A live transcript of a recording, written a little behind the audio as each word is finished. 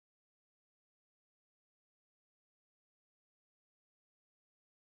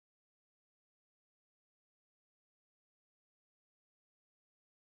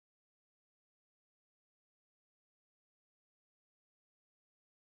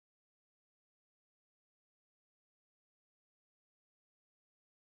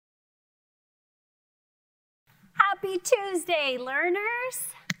Happy Tuesday,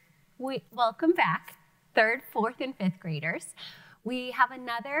 learners. Welcome back, 3rd, 4th, and 5th graders. We have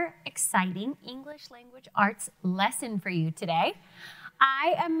another exciting English language arts lesson for you today.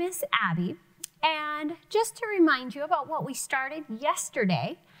 I am Miss Abby, and just to remind you about what we started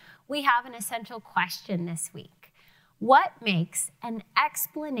yesterday, we have an essential question this week. What makes an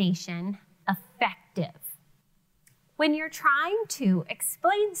explanation effective? When you're trying to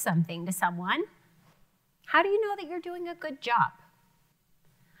explain something to someone, how do you know that you're doing a good job?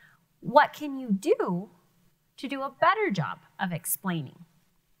 What can you do to do a better job of explaining?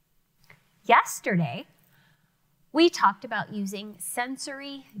 Yesterday, we talked about using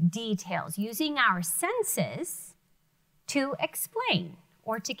sensory details, using our senses to explain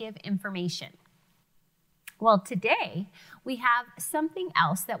or to give information. Well, today, we have something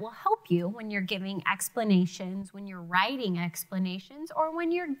else that will help you when you're giving explanations, when you're writing explanations, or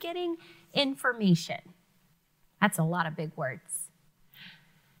when you're getting information. That's a lot of big words.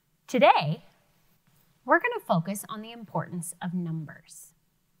 Today, we're going to focus on the importance of numbers.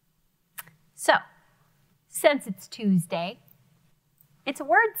 So, since it's Tuesday, it's a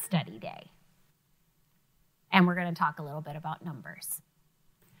word study day. And we're going to talk a little bit about numbers.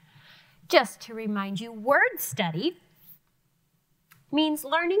 Just to remind you, word study means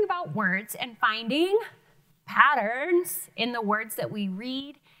learning about words and finding patterns in the words that we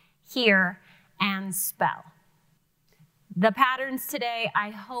read, hear, and spell. The patterns today,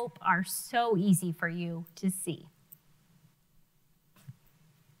 I hope, are so easy for you to see.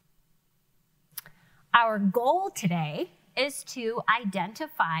 Our goal today is to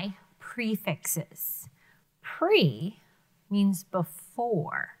identify prefixes. Pre means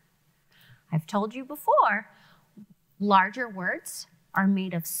before. I've told you before, larger words are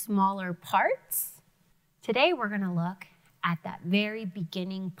made of smaller parts. Today, we're going to look at that very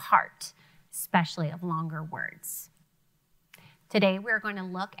beginning part, especially of longer words. Today, we're going to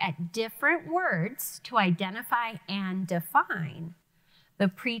look at different words to identify and define the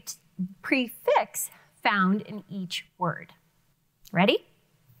prefix found in each word. Ready?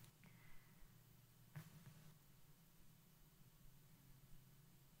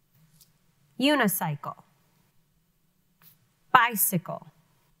 Unicycle, bicycle,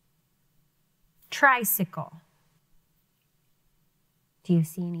 tricycle. Do you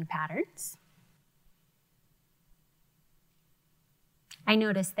see any patterns? I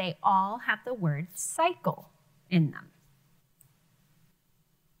notice they all have the word cycle in them.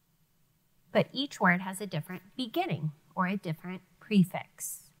 But each word has a different beginning or a different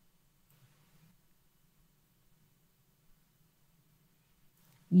prefix.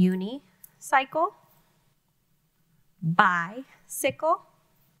 Unicycle, bicycle,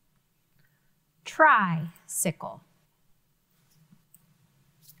 tricycle.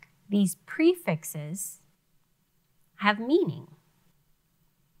 These prefixes have meaning.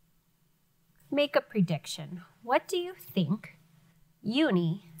 Make a prediction. What do you think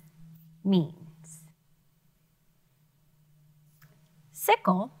uni means?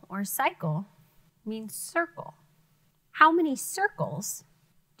 Sickle or cycle means circle. How many circles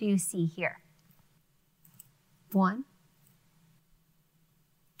do you see here? 1.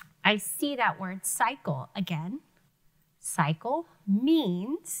 I see that word cycle again. Cycle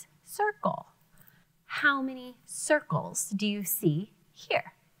means circle. How many circles do you see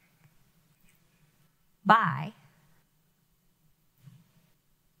here? By.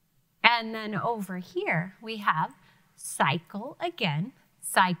 And then over here, we have cycle again.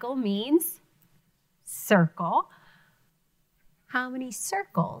 Cycle means circle. How many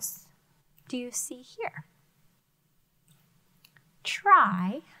circles do you see here?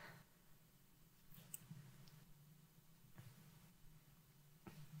 Try.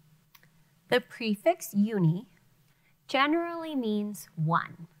 The prefix uni generally means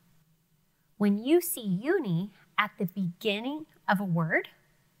 1. When you see uni at the beginning of a word,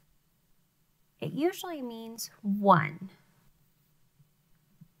 it usually means 1.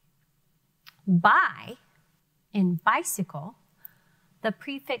 By, in bicycle, the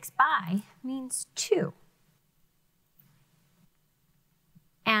prefix by means 2.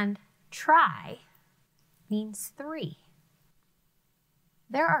 And try means 3.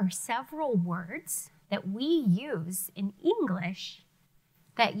 There are several words that we use in English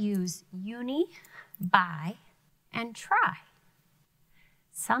that use uni, by, and try.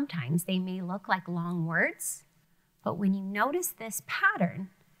 Sometimes they may look like long words, but when you notice this pattern,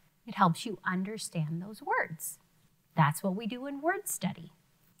 it helps you understand those words. That's what we do in word study.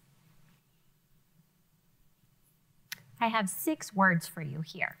 I have 6 words for you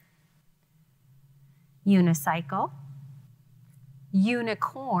here. Unicycle,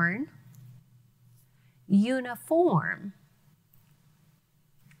 unicorn, uniform,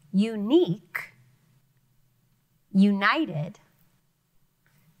 unique, united,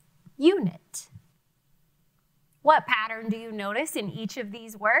 unit. What pattern do you notice in each of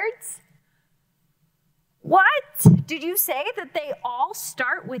these words? What? Did you say that they all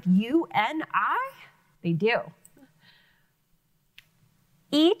start with U-N-I? They do.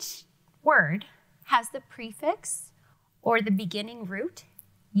 Each word has the prefix or the beginning root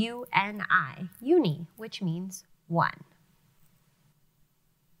U-N-I, uni, which means one.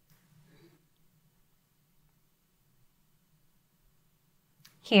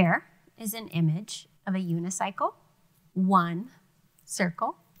 Here is an image of a unicycle, one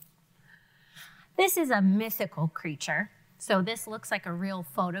circle. This is a mythical creature, so this looks like a real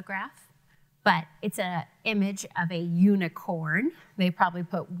photograph, but it's an image of a unicorn. They probably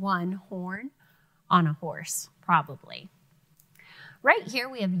put one horn on a horse, probably. Right here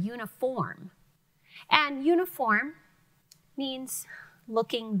we have uniform, and uniform means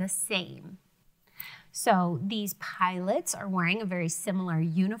looking the same. So these pilots are wearing a very similar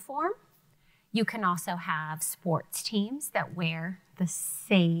uniform. You can also have sports teams that wear the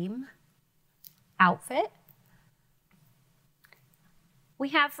same outfit. We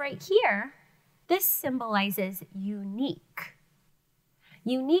have right here, this symbolizes unique.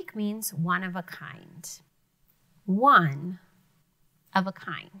 Unique means one of a kind. One of a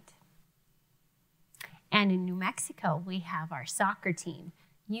kind. And in New Mexico, we have our soccer team,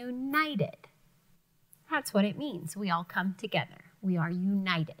 united. That's what it means. We all come together. We are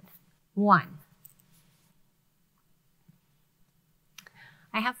united. One.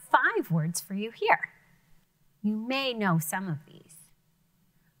 I have 5 words for you here. You may know some of these.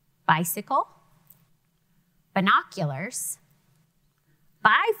 Bicycle, binoculars,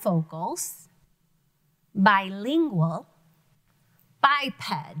 bifocals, bilingual,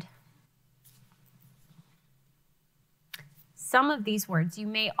 biped. Some of these words you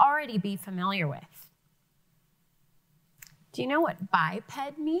may already be familiar with. Do you know what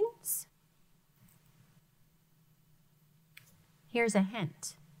biped means? Here's a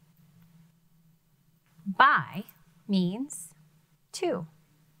hint. Bi means 2.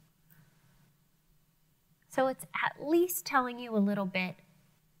 So it's at least telling you a little bit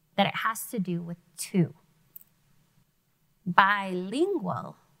that it has to do with 2.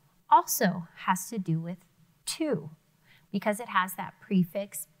 Bilingual also has to do with 2 because it has that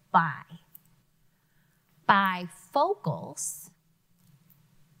prefix bi. Bifocals,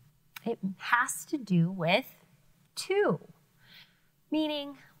 it has to do with 2,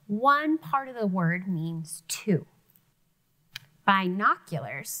 meaning one part of the word means 2.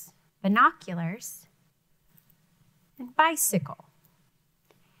 Binoculars, binoculars, and bicycle.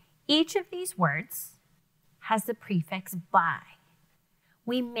 Each of these words has the prefix bi.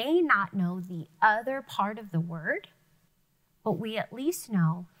 We may not know the other part of the word, but we at least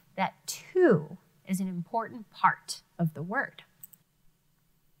know that 2 is an important part of the word.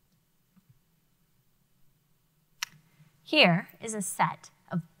 Here is a set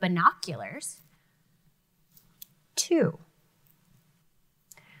of binoculars, 2.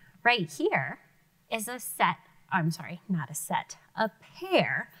 Right here is a set, a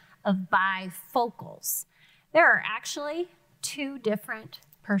pair of bifocals. There are actually 2 different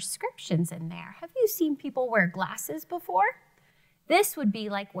prescriptions in there. Have you seen people wear glasses before? This would be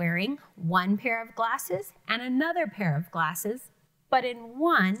like wearing one pair of glasses and another pair of glasses, but in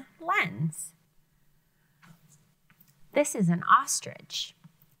one lens. This is an ostrich.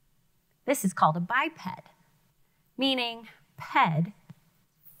 This is called a biped, meaning ped,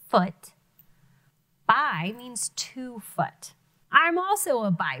 foot. Bi means 2 foot. I'm also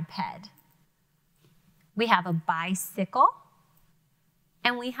a biped. We have a bicycle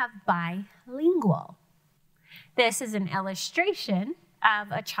and we have bilingual. This is an illustration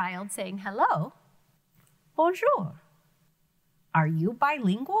of a child saying hello, bonjour. Are you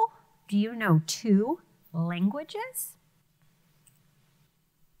bilingual? Do you know 2 languages?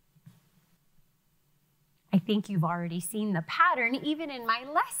 I think you've already seen the pattern even in my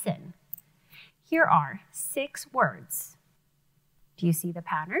lesson. Here are 6 words. Do you see the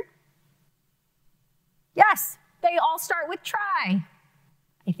pattern? Yes, they all start with tri.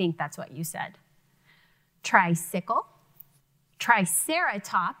 I think that's what you said. Tricycle,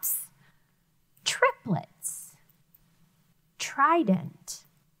 triceratops, triplets, trident,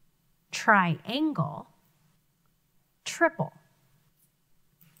 triangle, triple.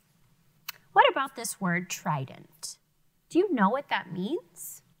 What about this word trident? Do you know what that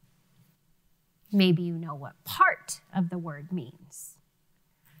means? Maybe you know what part of the word means.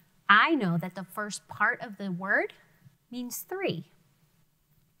 I know that the first part of the word means 3.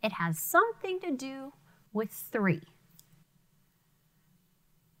 It has something to do with 3.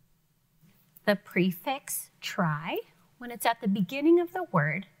 The prefix try, when it's at the beginning of the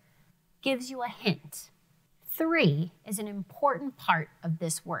word, gives you a hint. 3 is an important part of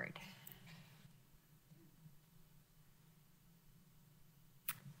this word.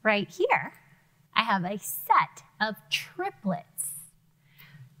 Right here, I have a set of triplets.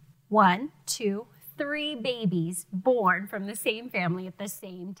 1, 2, 3 babies born from the same family at the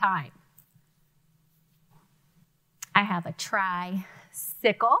same time. I have a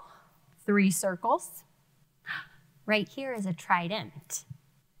tricycle, 3 circles. Right here is a trident.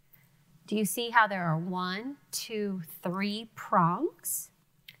 Do you see how there are 1, 2, 3 prongs?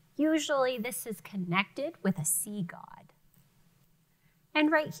 Usually this is connected with a sea god.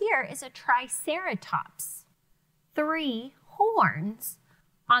 And right here is a triceratops, 3 horns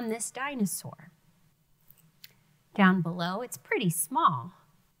on this dinosaur. Down below, it's pretty small.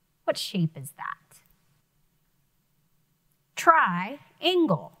 What shape is that?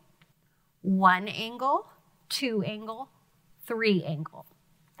 Triangle. 1 angle, 2 angle, 3 angle.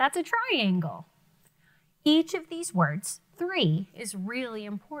 That's a triangle. Each of these words, 3, is really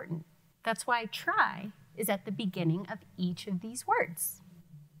important. That's why try is at the beginning of each of these words.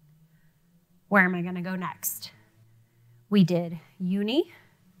 Where am I going to go next? We did uni,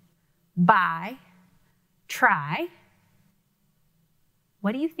 by, try.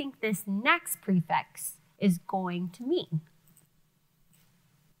 What do you think this next prefix is going to mean?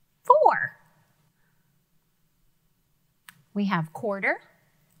 4. We have quarter,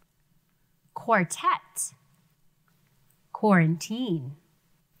 quartet, quarantine.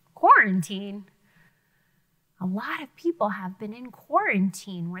 Quarantine. A lot of people have been in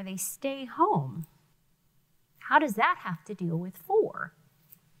quarantine where they stay home. How does that have to do with 4?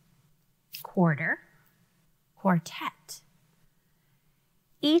 Quarter, quartet.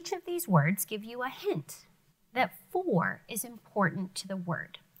 Each of these words give you a hint that 4 is important to the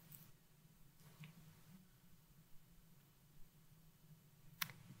word.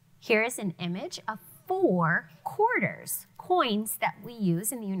 Here is an image of 4 quarters, coins that we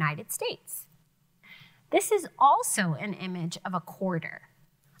use in the United States. This is also an image of a quarter,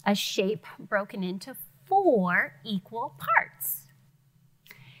 a shape broken into 4 equal parts.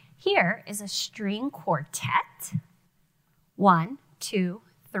 Here is a string quartet, 1, 2,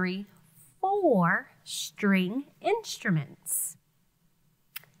 3, 4 string instruments.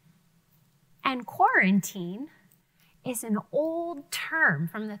 And quarantine is an old term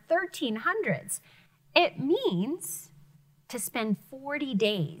from the 1300s. It means to spend 40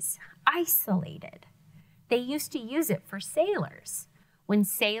 days isolated. They used to use it for sailors. When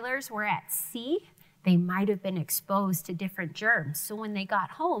sailors were at sea, they might have been exposed to different germs. So when they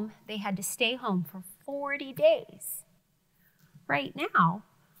got home, they had to stay home for 40 days. Right now,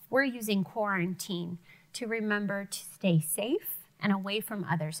 we're using quarantine to remember to stay safe and away from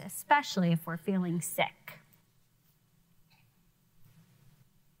others, especially if we're feeling sick.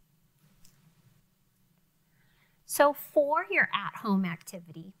 So for your at-home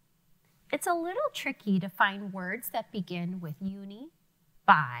activity, it's a little tricky to find words that begin with uni,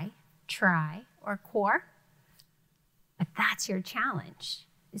 by, try, or core. But that's your challenge,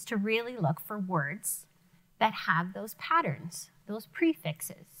 is to really look for words that have those patterns, those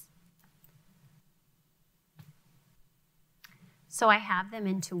prefixes. So I have them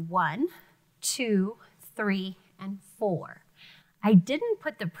into 1, 2, 3, and 4. I didn't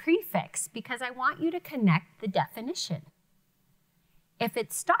put the prefix because I want you to connect the definition. If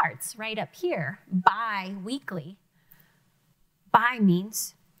it starts right up here, bi-weekly, bi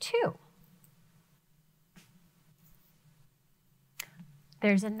means 2.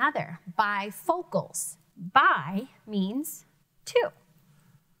 There's another, bifocals. Bi means 2.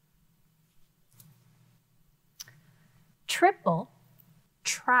 Triple,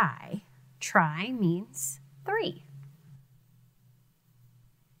 try. Try means 3.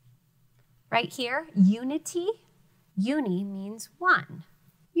 Right here, unity, uni means 1,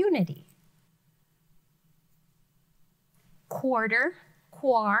 unity. Quarter,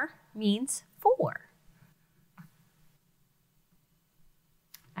 quar means 4.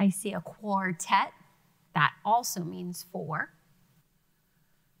 I see a quartet, that also means 4.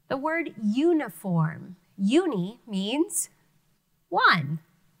 The word uniform, uni means 1.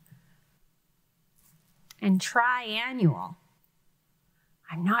 And triannual.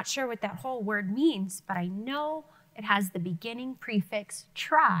 I'm not sure what that whole word means, but I know it has the beginning prefix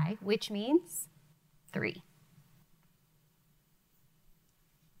tri, which means 3.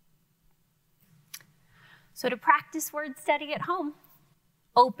 So to practice word study at home,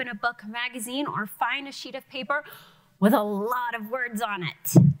 open a book, magazine, or find a sheet of paper with a lot of words on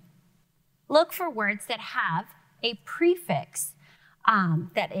it. look for words that have a prefix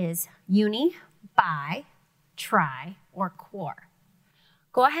that is uni, bi, tri, or quor.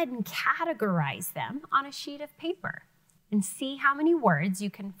 Go ahead and categorize them on a sheet of paper and see how many words you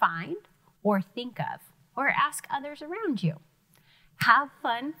can find or think of, or ask others around you. Have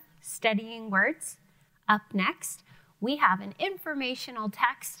fun studying words. Up next, we have an informational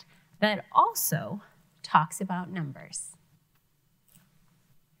text that also talks about numbers.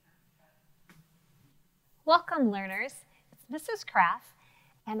 Welcome, learners. It's Mrs. Kraft,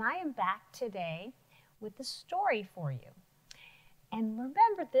 and I am back today with a story for you. And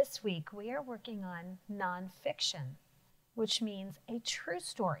remember, this week we are working on nonfiction, which means a true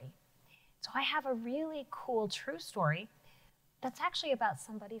story. So I have a really cool true story that's actually about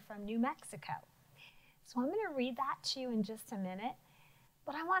somebody from New Mexico. So I'm going to read that to you in just a minute,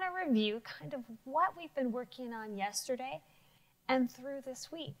 but I want to review kind of what we've been working on yesterday and through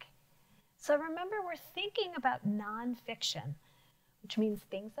this week. So remember, we're thinking about nonfiction, which means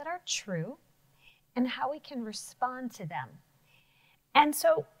things that are true and how we can respond to them. And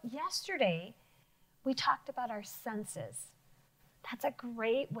so yesterday, we talked about our senses. That's a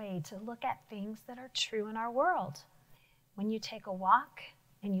great way to look at things that are true in our world. When you take a walk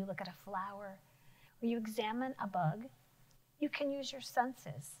and you look at a flower or you examine a bug, you can use your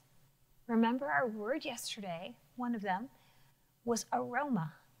senses. Remember our word yesterday, one of them was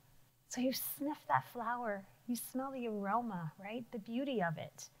aroma. So you sniff that flower, you smell the aroma, right? The beauty of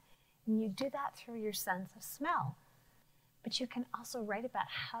it. And you do that through your sense of smell. But you can also write about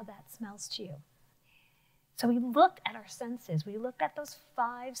how that smells to you. So we looked at our senses. We looked at those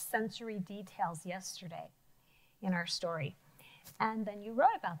 5 sensory details yesterday in our story. And then you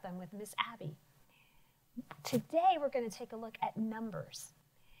wrote about them with Miss Abby. Today, we're going to take a look at numbers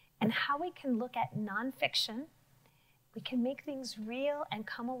and how we can look at nonfiction. We can make things real and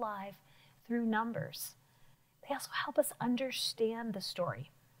come alive through numbers. They also help us understand the story.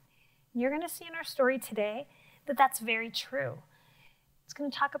 And you're going to see in our story today that that's very true. It's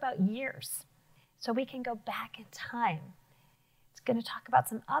going to talk about years, so we can go back in time. It's going to talk about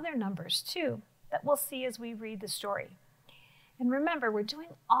some other numbers too that we'll see as we read the story. And remember, we're doing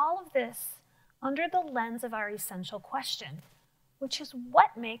all of this under the lens of our essential question, which is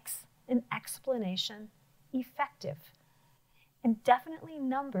what makes an explanation effective? And definitely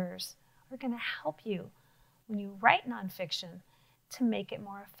numbers are going to help you when you write nonfiction to make it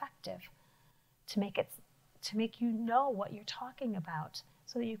more effective, to make you know what you're talking about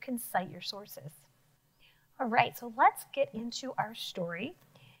so that you can cite your sources. All right, so let's get into our story.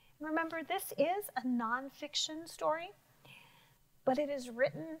 Remember, this is a nonfiction story, but it is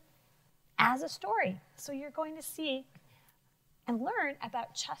written as a story. So you're going to see and learn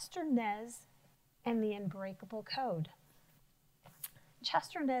about Chester Nez and the Unbreakable Code.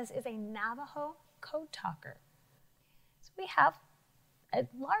 Chester Nez is a Navajo code talker. So we have a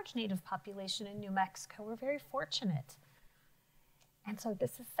large native population in New Mexico. We're very fortunate. And so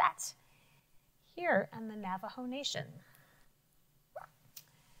this is set here in the Navajo Nation.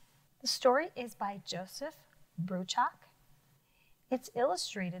 The story is by Joseph Bruchac. It's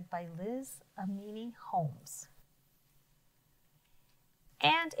illustrated by Liz Amini Holmes.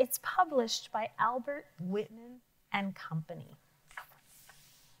 And it's published by Albert Whitman and Company.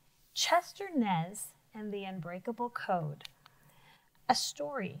 Chester Nez and the Unbreakable Code, a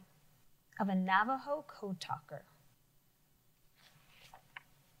story of a Navajo code talker.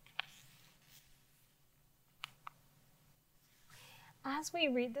 As we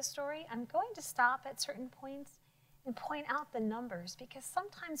read the story, I'm going to stop at certain points and point out the numbers, because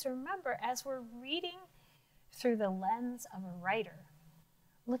sometimes, remember, as we're reading through the lens of a writer,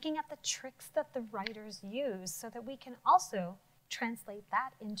 looking at the tricks that the writers use so that we can also translate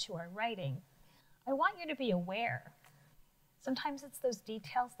that into our writing, I want you to be aware. Sometimes it's those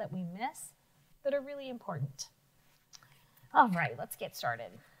details that we miss that are really important. All right, let's get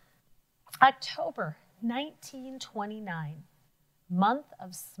started. October 1929, month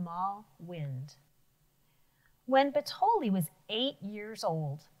of small wind. When Batoli was 8 years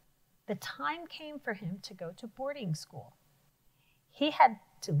old, the time came for him to go to boarding school. He had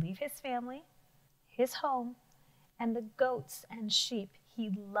to leave his family, his home, and the goats and sheep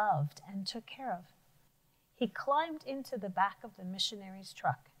he loved and took care of. He climbed into the back of the missionary's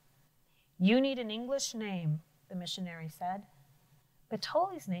truck. "You need an English name," the missionary said.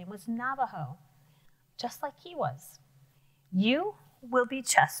 Batoli's name was Navajo, just like he was. "You will be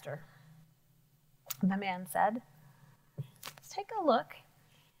Chester," the man said. Let's take a look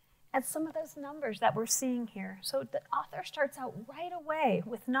at some of those numbers that we're seeing here. So the author starts out right away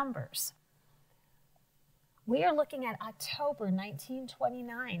with numbers. We are looking at October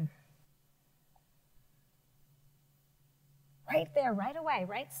 1929. right there, right away,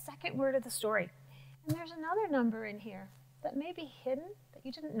 right? Second word of the story. And there's another number in here that may be hidden that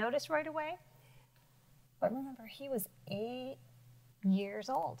you didn't notice right away. But remember, he was 8 years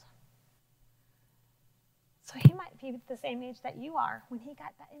old. So he might be the same age that you are when he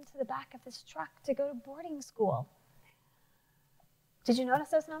got into the back of this truck to go to boarding school. Did you notice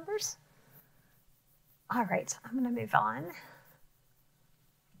those numbers? All right, I'm going to move on.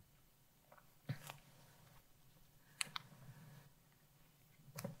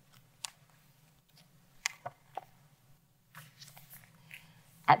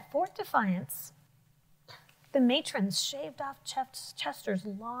 At Fort Defiance, the matrons shaved off Chester's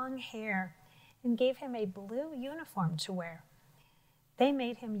long hair and gave him a blue uniform to wear. They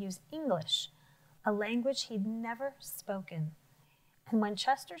made him use English, a language he'd never spoken. And when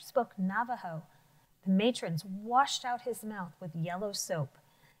Chester spoke Navajo, the matrons washed out his mouth with yellow soap.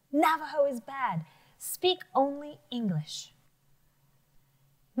 Navajo is bad. Speak only English.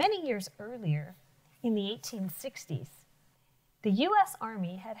 Many years earlier, in the 1860s, the U.S.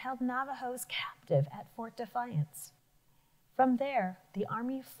 Army had held Navajos captive at Fort Defiance. From there, the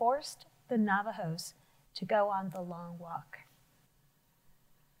Army forced the Navajos to go on the long walk.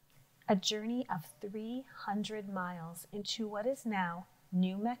 A journey of 300 miles into what is now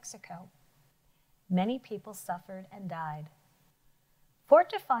New Mexico. Many people suffered and died. Fort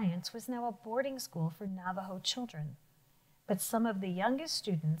Defiance was now a boarding school for Navajo children, but some of the youngest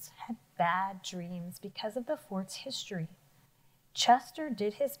students had bad dreams because of the fort's history. Chester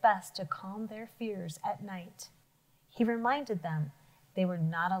did his best to calm their fears at night. He reminded them they were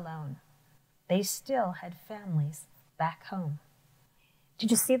not alone. They still had families back home.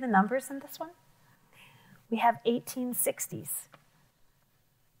 Did you see the numbers in this one? We have 1860s.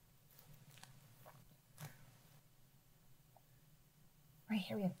 Right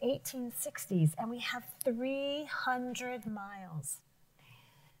here we have 1860s, and we have 300 miles.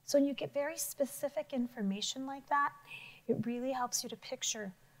 So when you get very specific information like that, it really helps you to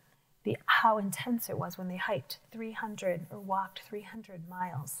picture how intense it was when they hiked 300 or walked 300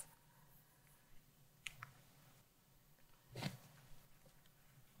 miles.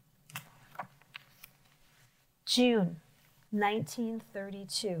 June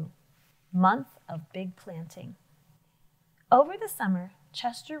 1932, month of big planting. Over the summer,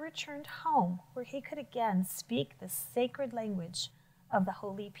 Chester returned home where he could again speak the sacred language of the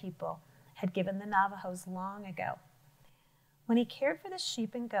holy people had given the Navajos long ago. When he cared for the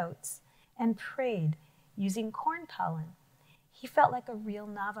sheep and goats and prayed using corn pollen, he felt like a real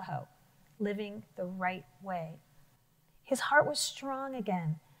Navajo, living the right way. His heart was strong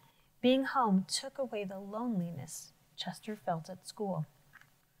again. Being home took away the loneliness Chester felt at school.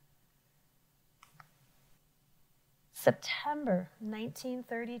 September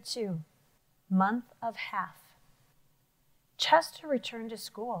 1932, month of half. Chester returned to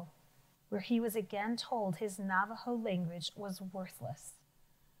school, where he was again told his Navajo language was worthless.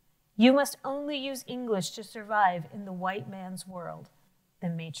 You must only use English to survive in the white man's world, the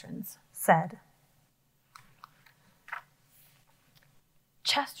matrons said.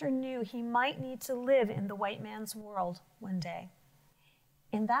 Chester knew he might need to live in the white man's world one day.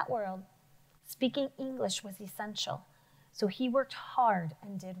 In that world, speaking English was essential, so he worked hard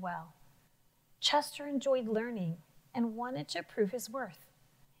and did well. Chester enjoyed learning and wanted to prove his worth.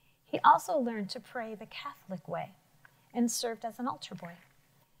 He also learned to pray the Catholic way and served as an altar boy.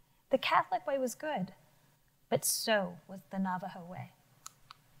 The Catholic way was good, but so was the Navajo way.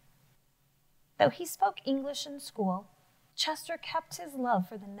 Though he spoke English in school, Chester kept his love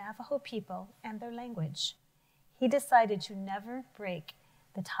for the Navajo people and their language. He decided to never break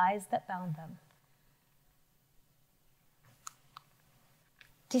the ties that bound them.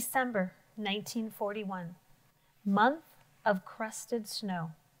 December 1941, month of crusted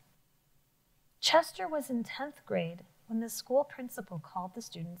snow. Chester was in 10th grade when the school principal called the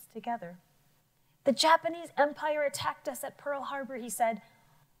students together. The Japanese Empire attacked us at Pearl Harbor, he said.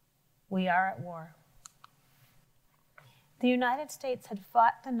 We are at war. The United States had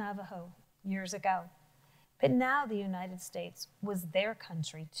fought the Navajo years ago, but now the United States was their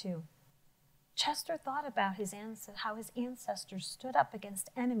country too. Chester thought about how his ancestors stood up against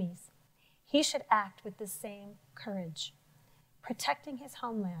enemies. He should act with the same courage. Protecting his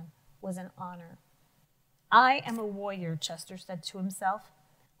homeland was an honor. I am a warrior, Chester said to himself.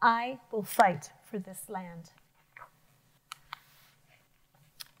 I will fight for this land.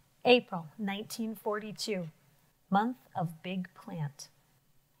 April 1942, month of big plant.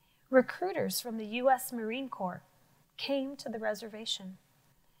 Recruiters from the U.S. Marine Corps came to the reservation.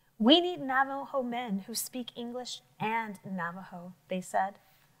 We need Navajo men who speak English and Navajo, they said.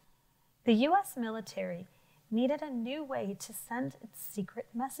 The U.S. military needed a new way to send its secret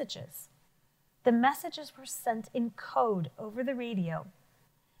messages. The messages were sent in code over the radio,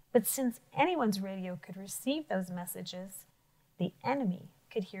 but since anyone's radio could receive those messages, the enemy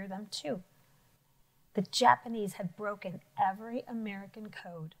could hear them too. The Japanese had broken every American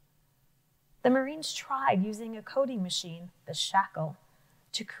code. The Marines tried using a coding machine, the Shackle,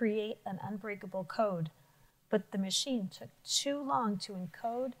 to create an unbreakable code, but the machine took too long to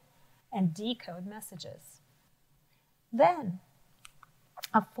encode and decode messages. Then,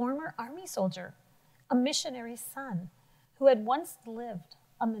 a former army soldier, a missionary's son, who had once lived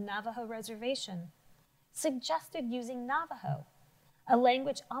on the Navajo reservation, suggested using Navajo, a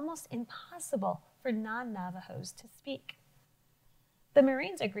language almost impossible for non-Navajos to speak. The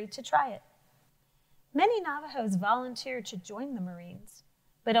Marines agreed to try it. Many Navajos volunteered to join the Marines,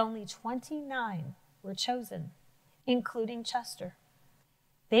 but only 29 were chosen, including Chester.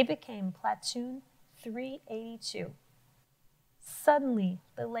 They became Platoon 382. Suddenly,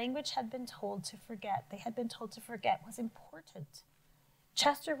 the language had been told to forget. They had been told to forget was important.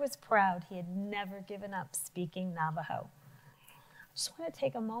 Chester was proud he had never given up speaking Navajo. I just want to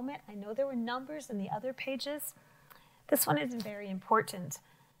take a moment. I know there were numbers in the other pages. This one is very important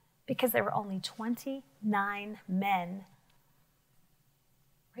because there were only 29 men,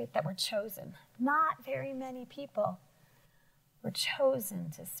 right, that were chosen. Not very many people were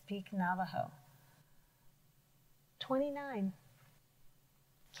chosen to speak Navajo. 29.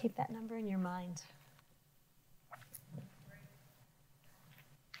 Keep that number in your mind.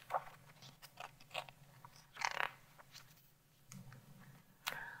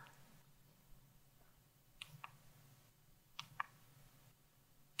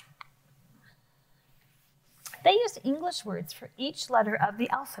 They used English words for each letter of the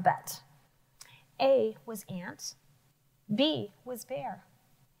alphabet. A was ant, B was bear,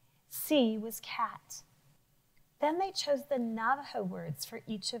 C was cat. Then they chose the Navajo words for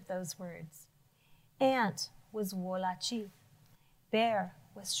each of those words. Ant was wolachi, bear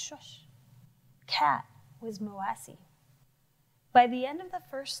was shush, cat was moasi. By the end of the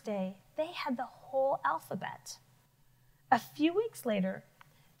first day, they had the whole alphabet. A few weeks later,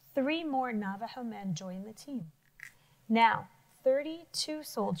 3 more Navajo men joined the team. Now, 32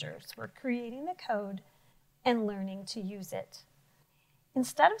 soldiers were creating the code and learning to use it.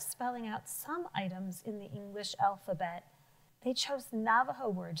 Instead of spelling out some items in the English alphabet, they chose Navajo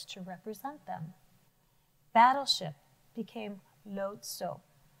words to represent them. Battleship became lotso,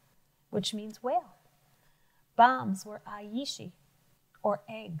 which means whale. Bombs were aishi, or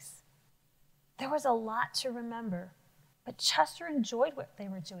eggs. There was a lot to remember, but Chester enjoyed what they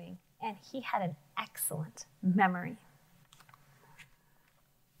were doing, and he had an excellent memory.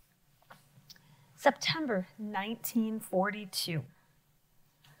 September 1942.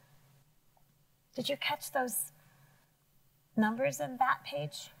 Did you catch those numbers in that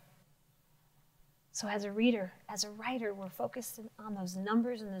page? So as a reader, as a writer, we're focused on those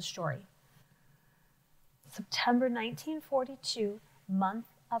numbers in the story. September 1942, month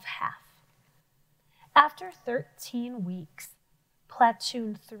of half. After 13 weeks,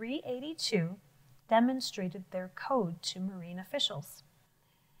 Platoon 382 demonstrated their code to Marine officials.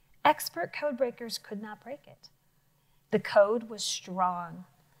 Expert code breakers could not break it. The code was strong.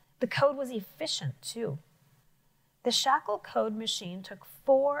 The code was efficient, too. The Shackle code machine took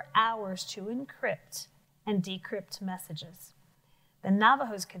 4 hours to encrypt and decrypt messages. The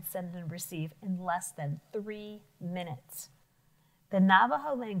Navajos could send and receive in less than 3 minutes. The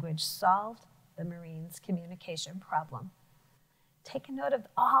Navajo language solved the Marines' communication problem. Take a note of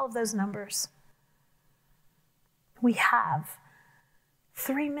all of those numbers. We have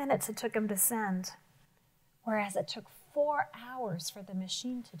 3 minutes it took them to send, whereas it took 4 hours for the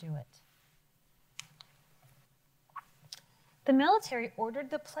machine to do it. The military ordered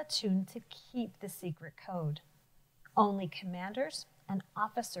the platoon to keep the secret code. Only commanders and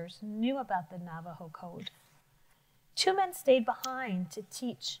officers knew about the Navajo code. 2 men stayed behind to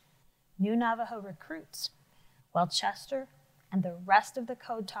teach new Navajo recruits, while Chester and the rest of the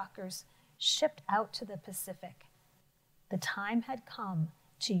code talkers shipped out to the Pacific. The time had come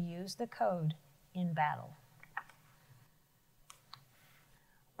to use the code in battle.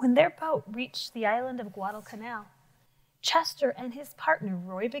 When their boat reached the island of Guadalcanal, Chester and his partner,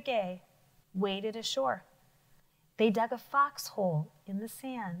 Roy Begay, waded ashore. They dug a foxhole in the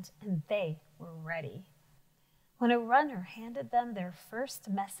sand, and they were ready. When a runner handed them their first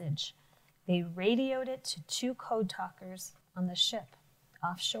message, they radioed it to 2 code talkers on the ship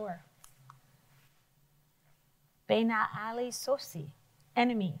offshore. Bena Ali Sosi,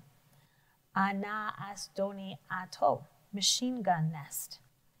 enemy. Ana Asdoni Ato, machine gun nest.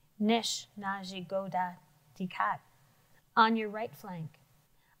 Nish Naji Goda dikat. On your right flank,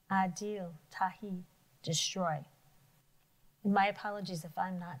 adil, tahi, destroy. And my apologies if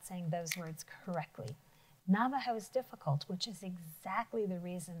I'm not saying those words correctly. Navajo is difficult, which is exactly the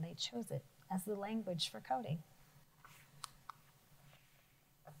reason they chose it as the language for coding.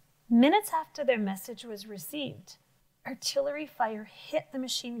 Minutes after their message was received, artillery fire hit the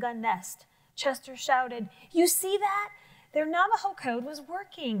machine gun nest. Chester shouted, "You see that? Their Navajo code was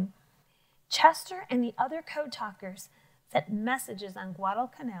working." Chester and the other code talkers sent messages on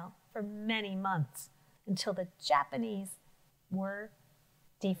Guadalcanal for many months until the Japanese were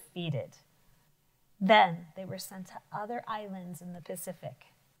defeated. Then they were sent to other islands in the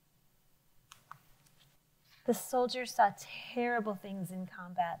Pacific. The soldiers saw terrible things in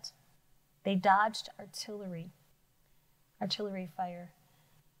combat. They dodged artillery fire,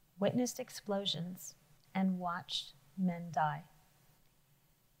 witnessed explosions, and watched men die.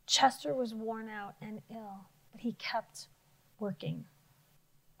 Chester was worn out and ill, but he kept working.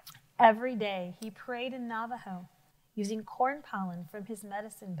 Every day he prayed in Navajo, using corn pollen from his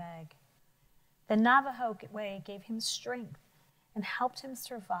medicine bag. The Navajo way gave him strength and helped him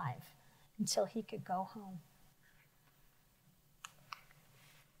survive until he could go home.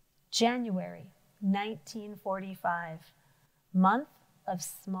 January 1945, month of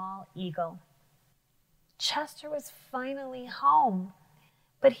small eagle. Chester was finally home,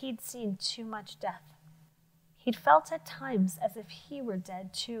 but he'd seen too much death. He'd felt at times as if he were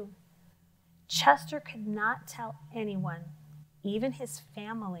dead too. Chester could not tell anyone, even his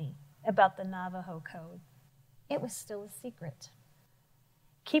family, about the Navajo code. It was still a secret.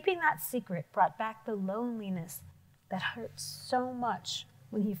 Keeping that secret brought back the loneliness that hurt so much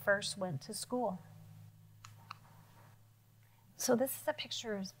when he first went to school. So this is a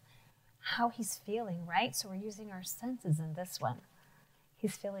picture of how he's feeling, right? So we're using our senses in this one.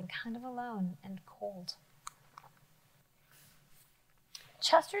 He's feeling kind of alone and cold.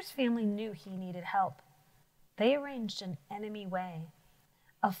 Chester's family knew he needed help. They arranged an enemy way,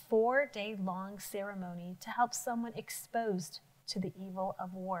 a 4-day-long ceremony to help someone exposed to the evil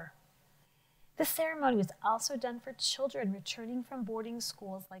of war. The ceremony was also done for children returning from boarding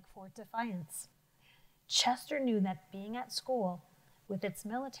schools like Fort Defiance. Chester knew that being at school, with its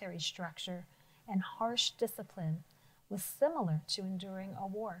military structure and harsh discipline, was similar to enduring a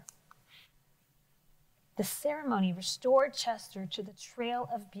war. The ceremony restored Chester to the trail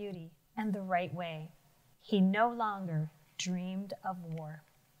of beauty and the right way. He no longer dreamed of war.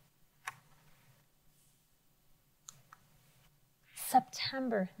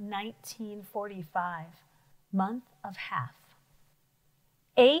 September 1945, month of half.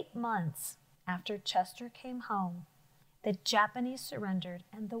 8 months after Chester came home, the Japanese surrendered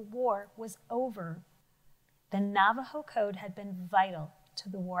and the war was over. The Navajo code had been vital to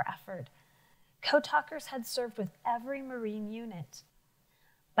the war effort. Code talkers had served with every Marine unit.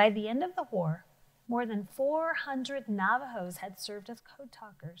 By the end of the war, more than 400 Navajos had served as code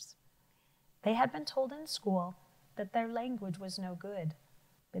talkers. They had been told in school that their language was no good,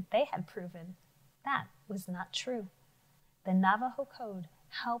 but they had proven that was not true. The Navajo code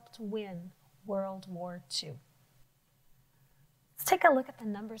helped win World War II. Let's take a look at the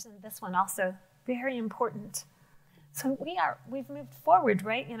numbers in this one also, very important. So we've moved forward,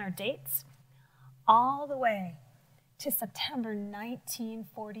 right, in our dates, all the way to September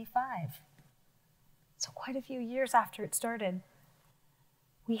 1945. So quite a few years after it started,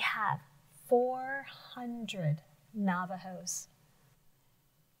 we have 400 Navajos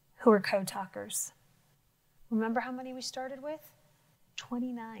who were code talkers. Remember how many we started with?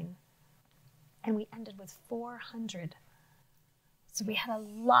 29. And we ended with 400. So we had a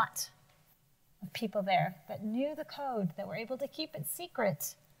lot of people there that knew the code, that were able to keep it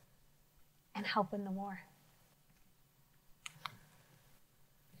secret and help in the war.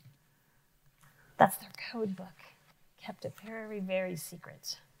 That's their code book. Kept it very, very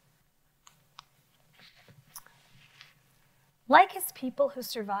secret. Like his people who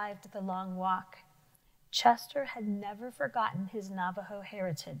survived the long walk, Chester had never forgotten his Navajo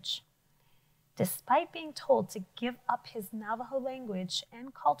heritage. Despite being told to give up his Navajo language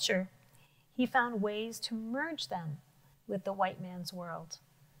and culture, he found ways to merge them with the white man's world.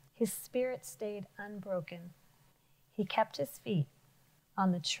 His spirit stayed unbroken. He kept his feet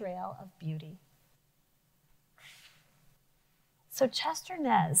on the trail of beauty. So Chester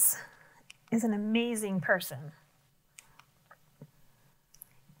Nez is an amazing person.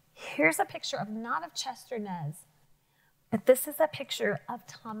 Here's a picture of, not of Chester Nez, but this is a picture of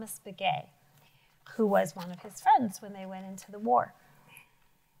Thomas Begay, who was one of his friends when they went into the war.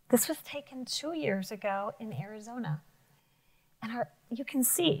 This was taken 2 years ago in Arizona. And you can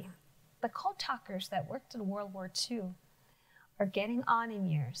see the code talkers that worked in World War II are getting on in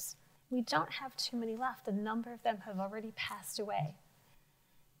years. We don't have too many left. A number of them have already passed away.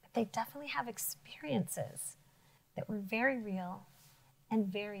 But they definitely have experiences that were very real and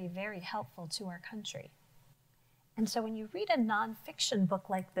very, very helpful to our country. And so when you read a nonfiction book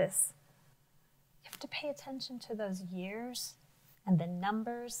like this, you have to pay attention to those years and the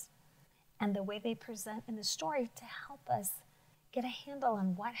numbers and the way they present in the story to help us get a handle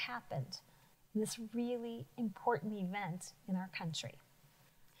on what happened in this really important event in our country.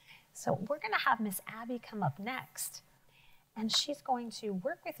 So we're going to have Miss Abby come up next, and she's going to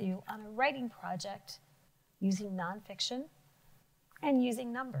work with you on a writing project using nonfiction and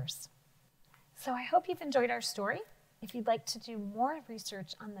using numbers. So I hope you've enjoyed our story. If you'd like to do more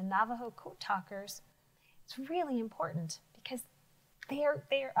research on the Navajo code talkers, it's really important because they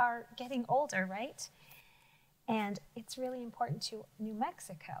are getting older, right? And it's really important to New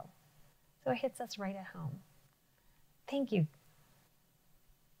Mexico. So it hits us right at home. Thank you.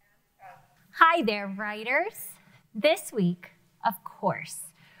 Hi there, writers. This week, of course,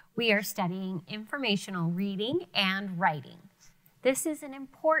 we are studying informational reading and writing. This is an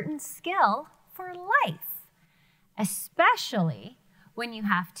important skill for life, especially when you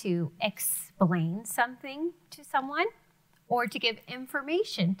have to explain something to someone or to give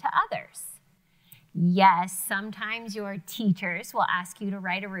information to others. Yes, sometimes your teachers will ask you to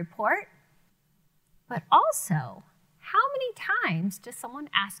write a report, but also, how many times does someone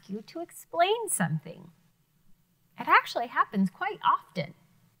ask you to explain something? It actually happens quite often.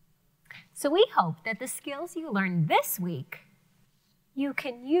 So we hope that the skills you learn this week you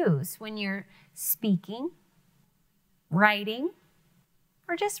can use when you're speaking, writing,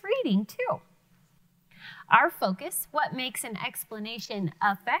 or just reading too. Our focus, what makes an explanation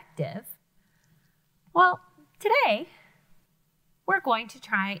effective? Well, today we're going to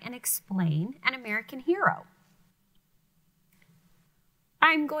try and explain an American hero.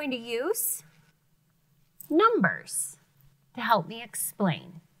 I'm going to use numbers to help me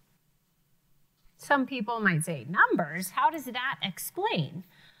explain. Some people might say, numbers? How does that explain?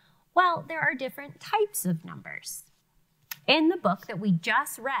 Well, there are different types of numbers. In the book that we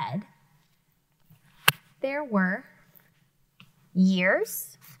just read, there were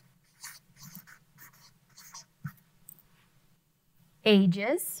years,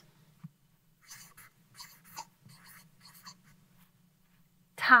 ages,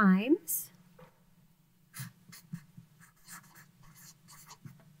 times,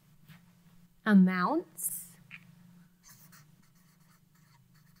 amounts,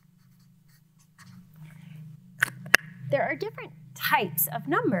 there are different types of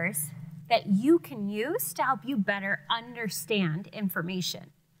numbers that you can use to help you better understand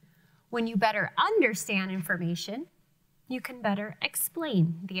information. When you better understand information, you can better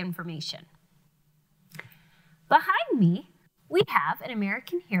explain the information. Behind me, we have an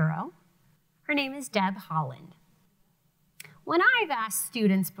American hero. Her name is Deb Haaland. When I've asked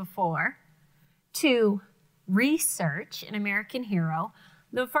students before to research an American hero,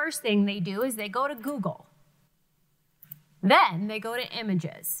 the first thing they do is they go to Google. Then they go to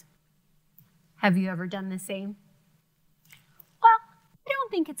images. Have you ever done the same? Well, I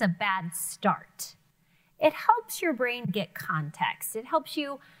don't think it's a bad start. It helps your brain get context. It helps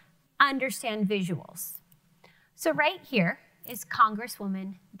you understand visuals. So right here is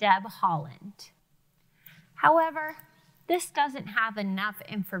Congresswoman Deb Haaland. However, this doesn't have enough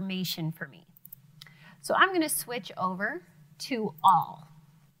information for me. So I'm going to switch over to all.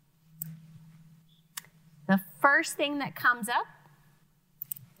 The first thing that comes up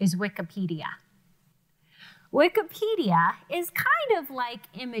is Wikipedia. Wikipedia is kind of like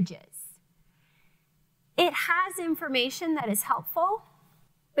images. It has information that is helpful,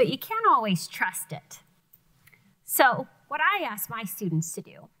 but you can't always trust it. So what I ask my students to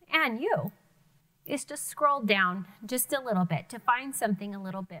do, and you, is to scroll down just a little bit to find something a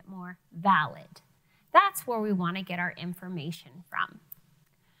little bit more valid. That's where we want to get our information from.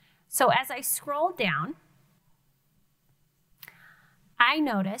 So as I scroll down, I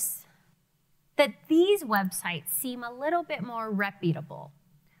notice that these websites seem a little bit more reputable.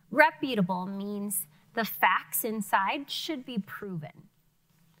 Reputable means the facts inside should be proven.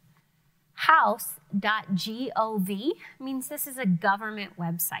 House.gov means this is a government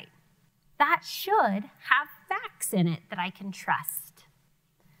website. That should have facts in it that I can trust.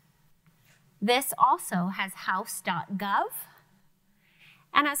 This also has house.gov.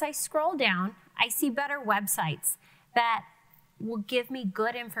 And as I scroll down, I see better websites that will give me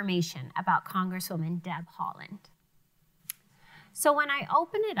good information about Congresswoman Deb Haaland. So when I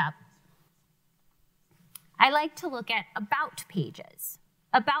open it up, I like to look at about pages.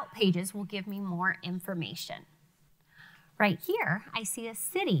 About pages will give me more information. Right here, I see a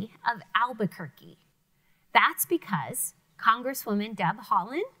city of Albuquerque. That's because Congresswoman Deb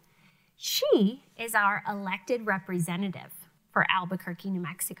Haaland, she is our elected representative for Albuquerque, New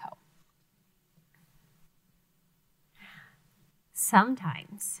Mexico.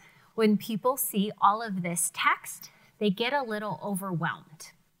 Sometimes when people see all of this text, they get a little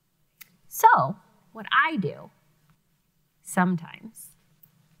overwhelmed. So what I do sometimes,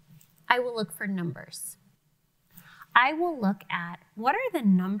 I will look for numbers. I will look at what are the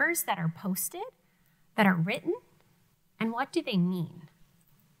numbers that are posted, that are written, and what do they mean?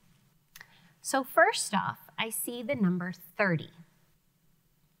 So first off, I see the number 30.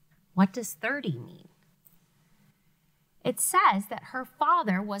 What does 30 mean? It says that her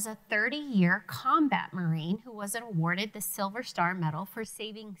father was a 30-year combat Marine who was awarded the Silver Star Medal for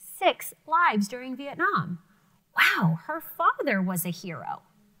saving 6 lives during Vietnam. Wow, her father was a hero.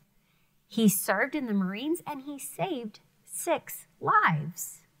 He served in the Marines and he saved 6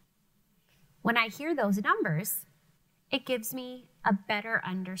 lives. When I hear those numbers, it gives me a better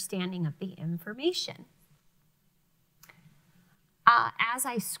understanding of the information. As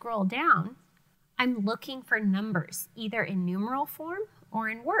I scroll down, I'm looking for numbers, either in numeral form or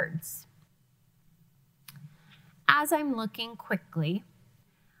in words. As I'm looking quickly,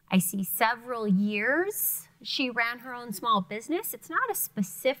 I see several years. She ran her own small business. It's not a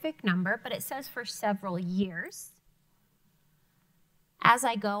specific number, but it says for several years. As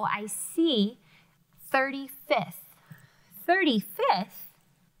I go, I see 35th. 35th,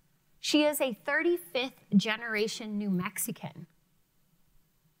 she is a 35th generation New Mexican.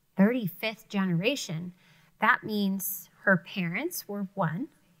 35th generation, that means her parents were 1,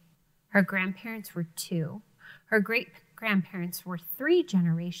 her grandparents were 2, her great-grandparents were 3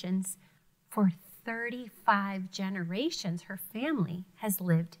 generations. For 35 generations, her family has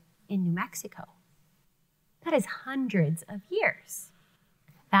lived in New Mexico. That is hundreds of years.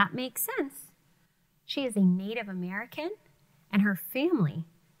 That makes sense. She is a Native American, and her family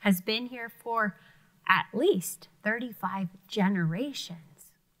has been here for at least 35 generations.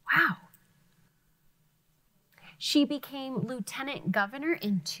 Wow. She became lieutenant governor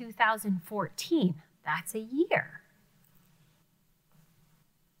in 2014. That's a year.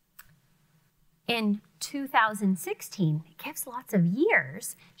 In 2016, it gives lots of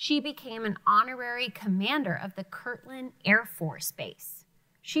years, she became an honorary commander of the Kirtland Air Force Base.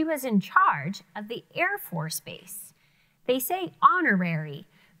 She was in charge of the Air Force Base. They say honorary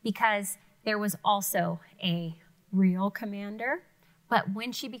because there was also a real commander, but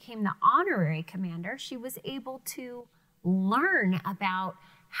when she became the honorary commander, she was able to learn about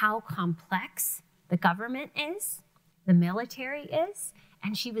how complex the government is, the military is,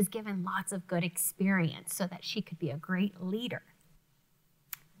 and she was given lots of good experience so that she could be a great leader.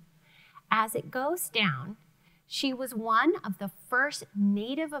 As it goes down, she was one of the first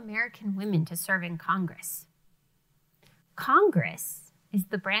Native American women to serve in Congress. Congress is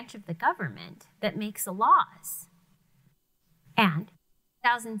the branch of the government that makes the laws. And in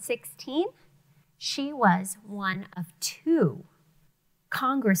 2016, she was one of 2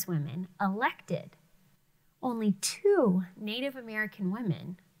 congresswomen elected. Only 2 Native American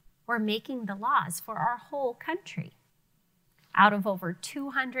women were making the laws for our whole country. Out of over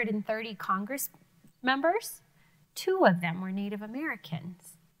 230 Congress members, 2 of them were Native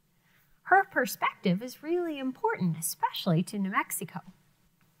Americans. Her perspective is really important, especially to New Mexico.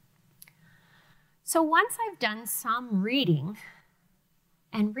 So once I've done some reading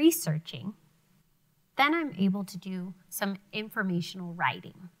and researching, then I'm able to do some informational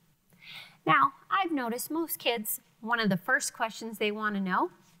writing. Now, I've noticed most kids, one of the first questions they want to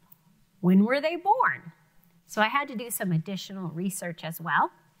know, when were they born? So I had to do some additional research as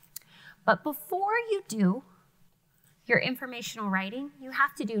well. But before you do your informational writing, you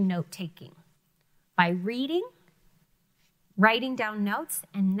have to do note-taking by reading, writing down notes,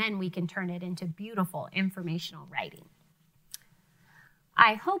 and then we can turn it into beautiful informational writing.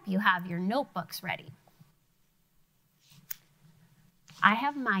 I hope you have your notebooks ready. I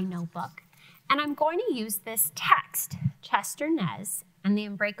have my notebook, and I'm going to use this text, Chester Nez and the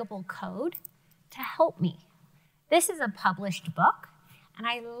Unbreakable Code, to help me. This is a published book, and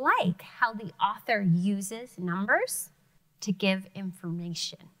I like how the author uses numbers to give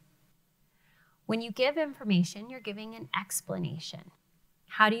information. When you give information, you're giving an explanation.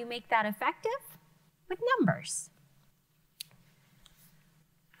 How do you make that effective? With numbers.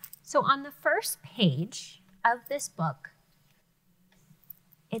 So on the first page of this book,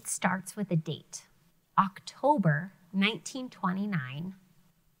 it starts with a date, October 1929,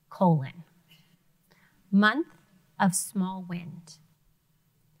 month of small wind.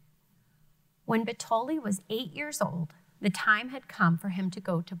 When Batoli was 8 years old, the time had come for him to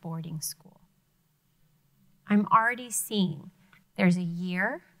go to boarding school. I'm already seeing there's a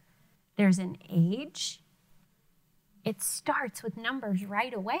year, there's an age. It starts with numbers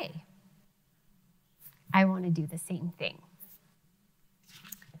right away. I want to do the same thing.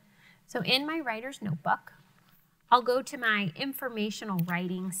 So in my writer's notebook, I'll go to my informational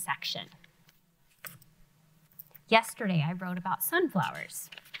writing section. Yesterday, I wrote about sunflowers.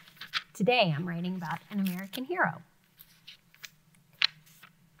 Today, I'm writing about an American hero.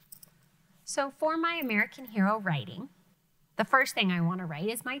 So for my American hero writing, the first thing I want to write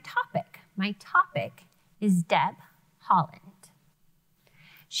is my topic. My topic is Deb Haaland.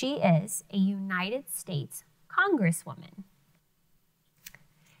 She is a United States Congresswoman.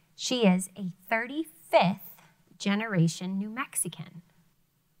 She is a 35th generation New Mexican.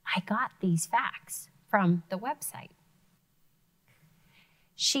 I got these facts from the website.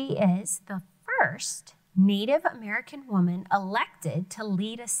 She is the first Native American woman elected to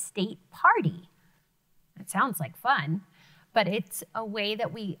lead a state party. It sounds like fun, but it's a way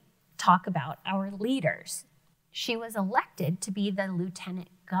that we talk about our leaders. She was elected to be the lieutenant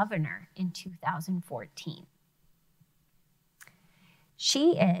governor in 2014.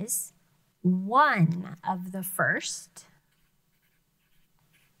 She is one of the first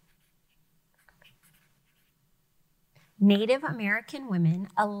Native American women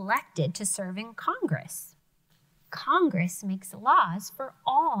elected to serve in Congress. Congress makes laws for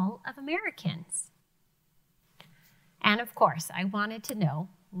all of Americans. And of course, I wanted to know,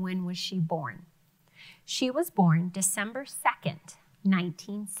 when was she born? She was born December 2nd,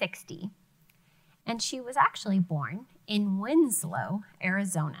 1960, and she was actually born in Winslow,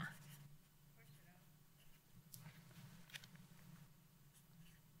 Arizona.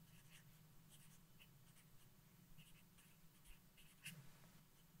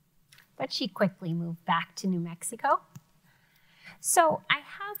 But she quickly moved back to New Mexico. So I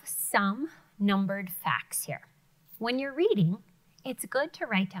have some numbered facts here. When you're reading, it's good to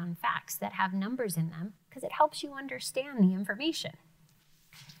write down facts that have numbers in them because it helps you understand the information.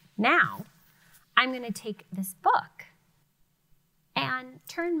 Now, I'm going to take this book and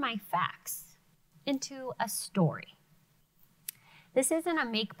turn my facts into a story. This isn't a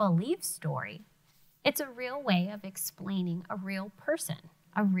make-believe story. It's a real way of explaining a real person,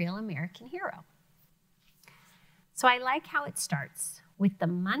 a real American hero. So I like how it starts with the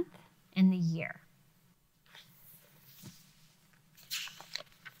month and the year.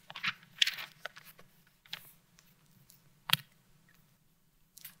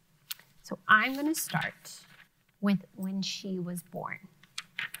 So I'm going to start with when she was born.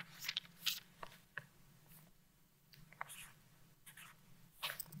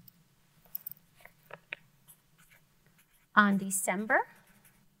 On December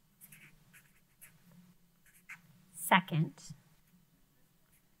 2nd,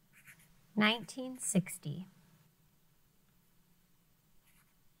 1960,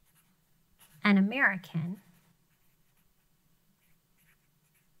 an American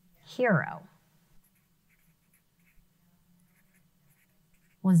hero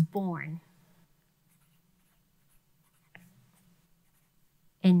was born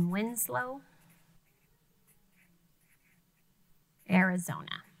in Winslow,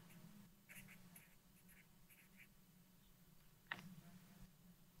 Arizona.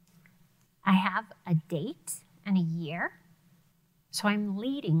 I have a date and a year, so I'm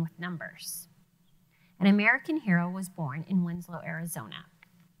leading with numbers. An American hero was born in Winslow, Arizona.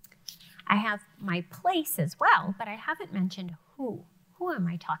 I have my place as well, but I haven't mentioned who. Who am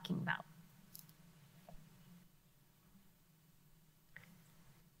I talking about?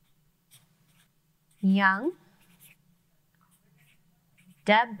 Young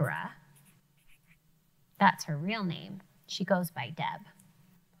Deborah, that's her real name. She goes by Deb.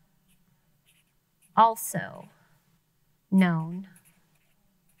 Also known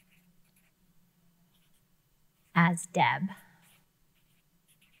as Deb,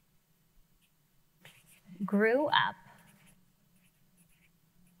 grew up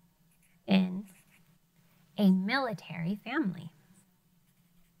in a military family.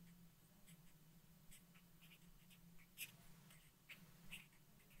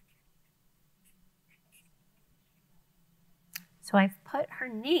 So I've put her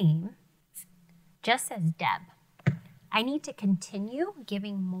name just as Deb. I need to continue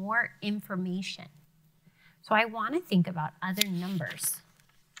giving more information. So I want to think about other numbers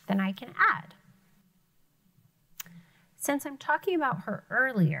that I can add. Since I'm talking about her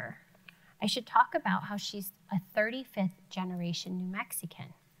earlier, I should talk about how she's a 35th generation New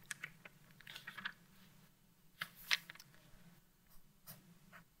Mexican.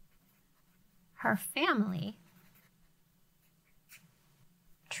 her family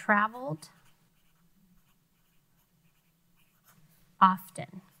traveled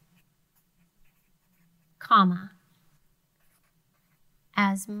often, comma,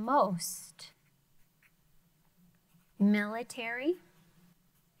 as most military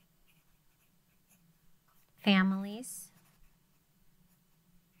families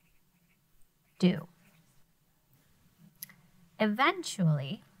do.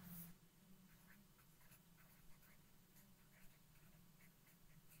 Eventually,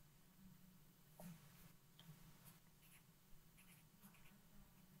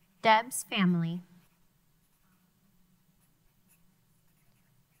 Deb's family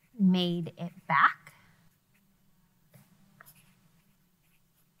made it back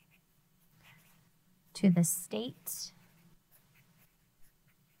to the state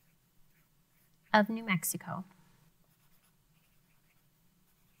of New Mexico.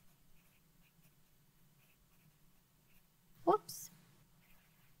 Whoops.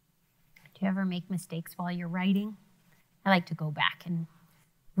 Do you ever make mistakes while you're writing? I like to go back and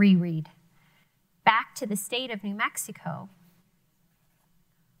reread. Back to the state of New Mexico,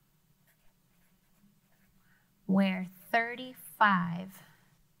 where 35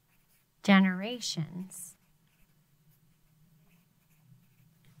 generations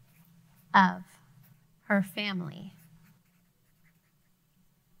of her family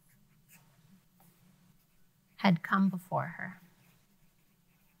had come before her.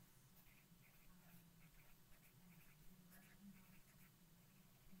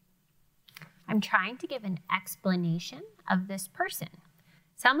 I'm trying to give an explanation of this person.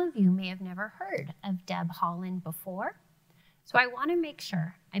 Some of you may have never heard of Deb Haaland before, so I want to make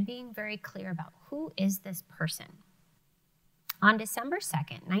sure I'm being very clear about who is this person. On December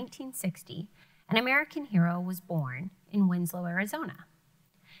 2nd, 1960, an American hero was born in Winslow, Arizona.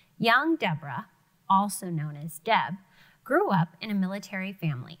 Young Deborah, also known as Deb, grew up in a military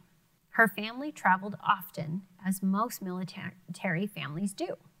family. Her family traveled often, as most military families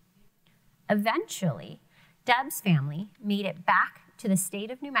do. Eventually, Deb's family made it back to the state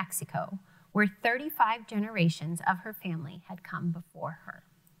of New Mexico, where 35 generations of her family had come before her.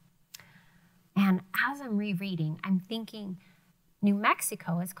 And as I'm rereading, I'm thinking New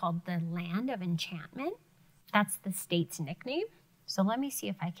Mexico is called the Land of Enchantment. That's the state's nickname. So let me see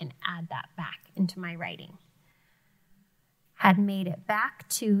if I can add that back into my writing. Had made it back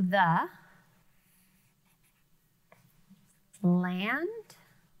to the Land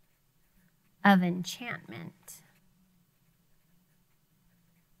of Enchantment.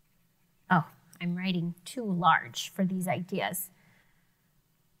 Oh, I'm writing too large for these ideas.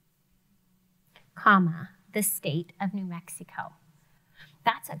 Comma, the state of New Mexico.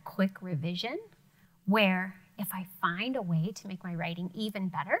 That's a quick revision where if I find a way to make my writing even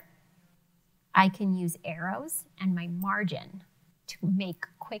better, I can use arrows and my margin to make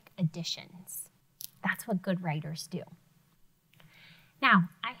quick additions. That's what good writers do. Now,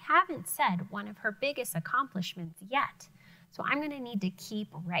 I haven't said one of her biggest accomplishments yet, so I'm going to need to keep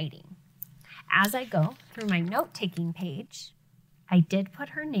writing. As I go through my note-taking page, I did put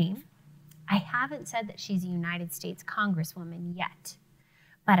her name. I haven't said that she's a United States Congresswoman yet,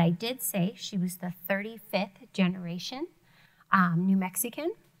 but I did say she was the 35th generation New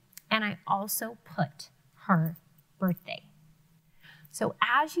Mexican, and I also put her birthday. So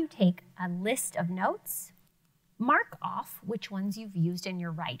as you take a list of notes, mark off which ones you've used in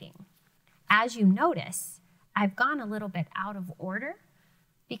your writing. As you notice, I've gone a little bit out of order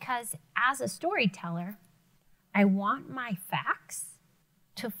because as a storyteller, I want my facts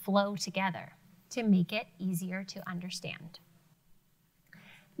to flow together to make it easier to understand.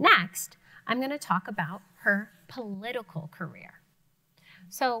 Next, I'm going to talk about her political career.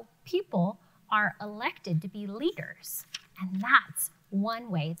 So people are elected to be leaders, and that's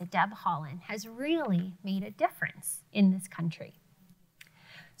one way that Deb Haaland has really made a difference in this country.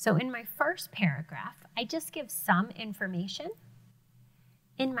 So in my first paragraph, I just give some information.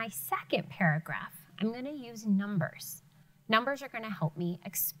 In my second paragraph, I'm going to use numbers. Numbers are going to help me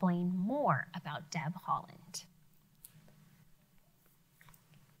explain more about Deb Haaland.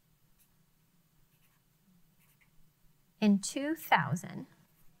 In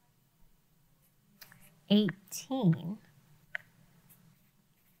 2018,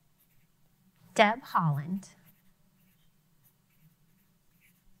 Deb Haaland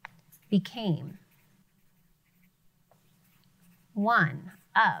became one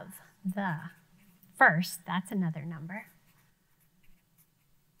of the first, that's another number,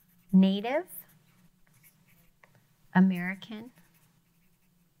 Native American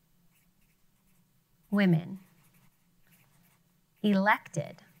women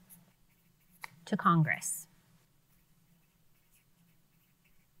elected to Congress.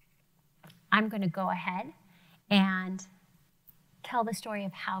 I'm going to go ahead and tell the story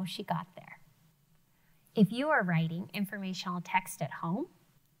of how she got there. If you are writing informational text at home,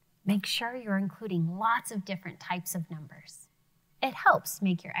 make sure you're including lots of different types of numbers. It helps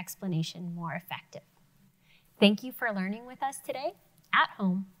make your explanation more effective. Thank you for learning with us today at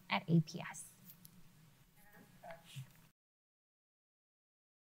home at APS.